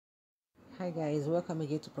Hi guys, welcome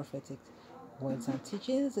again to Prophetic Words and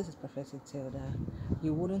Teachings. This is Prophetic Tilda.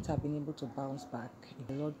 You wouldn't have been able to bounce back if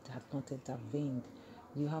the Lord had not intervened.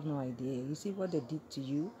 You have no idea. You see what they did to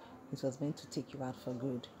you? It was meant to take you out for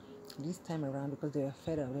good. This time around, because they were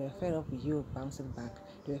fed up. They were fed up with you bouncing back.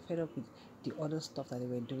 They were fed up with the other stuff that they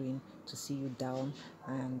were doing to see you down,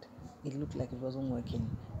 and it looked like it wasn't working.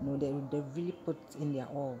 They really put in their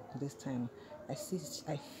all this time. I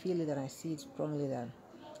feel it, and I see it strongly that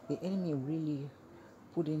the enemy really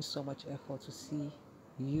put in so much effort to see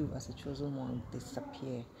you as a chosen one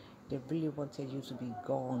disappear. They really wanted you to be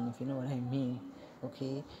gone, if you know what I mean.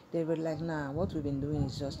 Okay, they were like, nah, what we've been doing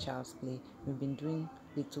is just child's play. We've been doing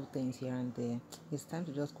little things here and there. It's time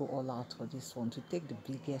to just go all out for this one, to take the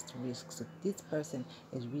biggest risks. So this person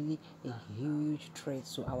is really a huge threat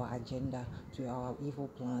to our agenda, to our evil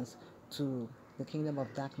plans, to the kingdom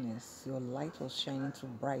of darkness. Your light was shining too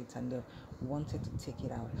bright and they wanted to take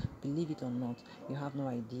it out. Believe it or not, you have no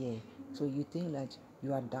idea. So you think that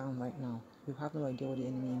you are down right now. You have no idea what the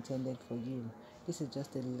enemy intended for you. This is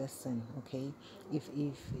just a lesson, okay? If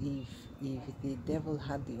the devil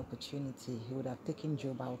had the opportunity, he would have taken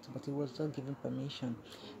Job out, but he was not given permission.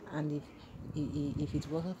 And if it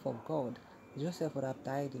wasn't for God, Joseph would have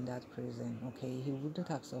died in that prison, okay? He wouldn't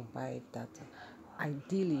have survived that.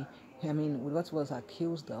 Ideally, I mean, what was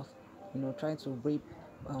accused of, trying to rape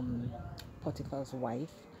Potiphar's wife.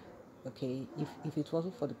 Okay, if it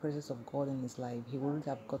wasn't for the presence of God in his life, he wouldn't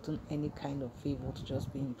have gotten any kind of favor to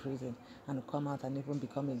just be in prison and come out and even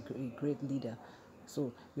become a great leader.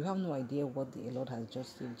 So you have no idea what the Lord has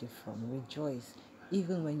just saved you from. Rejoice,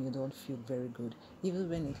 even when you don't feel very good, even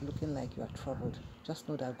when it's looking like you are troubled. Just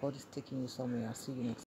know that God is taking you somewhere. I'll see you next.